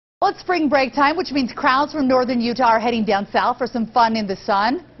Well, it's spring break time, which means crowds from northern Utah are heading down south for some fun in the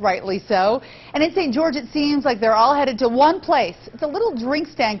sun, rightly so. And in St. George, it seems like they're all headed to one place. It's a little drink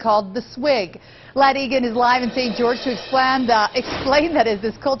stand called the Swig. Ladd Egan is live in St. George to explain that is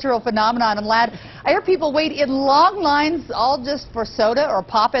this cultural phenomenon. And Ladd, I hear people wait in long lines all just for soda or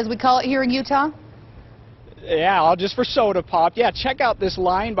pop, as we call it here in Utah. Yeah, all just for soda pop. Yeah, check out this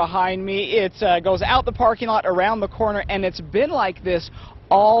line behind me. It goes out the parking lot, around the corner, and it's been like this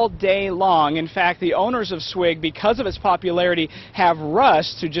all day long. In fact, the owners of Swig, because of its popularity, have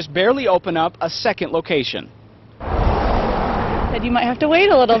rushed to just barely open up a second location. Said you might have to wait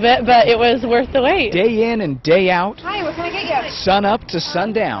a little bit, but it was worth the wait. Day in and day out. Hi, what can I get you? Sun up to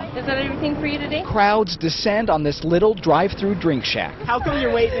sundown. Is that everything for you today? Crowds descend on this little drive-through drink shack. How come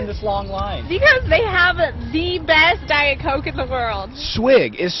you're waiting in this long line? Because they have the best Diet Coke in the world.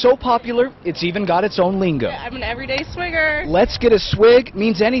 Swig is so popular, it's even got its own lingo. I'm an everyday swigger. Let's get a swig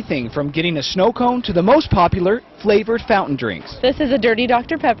means anything from getting a snow cone to the most popular flavored fountain drinks. This is a dirty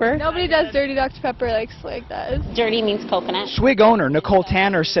Dr. Pepper. Nobody does dirty Dr. Pepper like Swig does. Dirty means coconut. Swig owner Nicole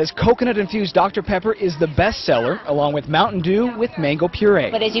Tanner says coconut-infused Dr. Pepper is the best seller, along with Mountain Dew with mango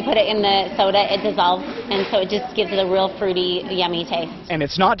puree. But as you put it in the soda, it dissolves, and so it just gives it a real fruity, yummy taste. And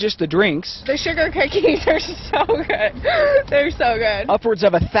it's not just the drinks. The sugar cookies are so good. They're so good. Upwards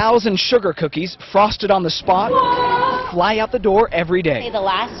of 1,000 sugar cookies frosted on the spot fly out the door every day. The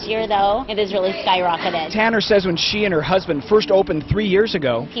last year, though, it has really skyrocketed. Tanner says when she and her husband first opened 3 years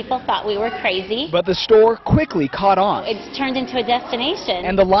ago, People thought we were crazy. but the store quickly caught on. It's turned into a destination.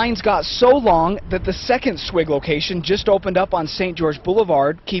 And the lines got so long that the second Swig location just opened up on St. George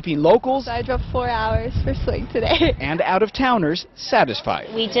Boulevard, keeping locals I drove 4 hours for Swig today. and out-of-towners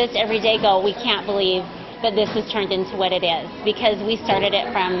satisfied. We just every day go, we can't believe that this has turned into what it is, because we started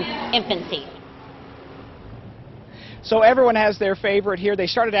it from infancy. So everyone has their favorite here. They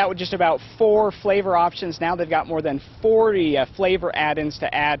started out with just about 4 flavor options. Now they've got more than 40 flavor add-ins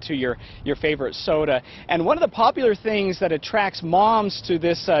to add to your favorite soda. And one of the popular things that attracts moms to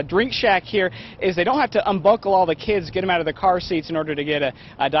this drink shack here is they don't have to unbuckle all the kids, get them out of the car seats in order to get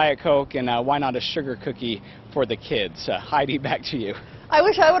a Diet Coke, and why not a sugar cookie for the kids. Heidi, back to you. I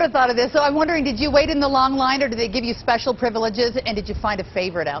wish I would have thought of this. So I'm wondering, did you wait in the long line, or did they give you special privileges, and did you find a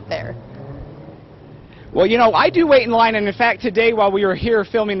favorite out there? Well, you know, I do wait in line, and in fact, today while we were here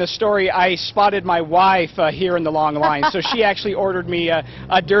filming the story, I spotted my wife here in the long line. So she actually ordered me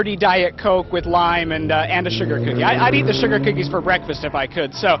a dirty Diet Coke with lime and a sugar cookie. I'd eat the sugar cookies for breakfast if I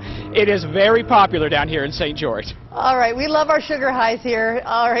could. So it is very popular down here in St. George. All right, we love our sugar highs here.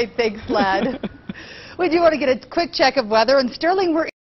 All right, thanks, Ladd. We do want to get a quick check of weather. In Sterling, we're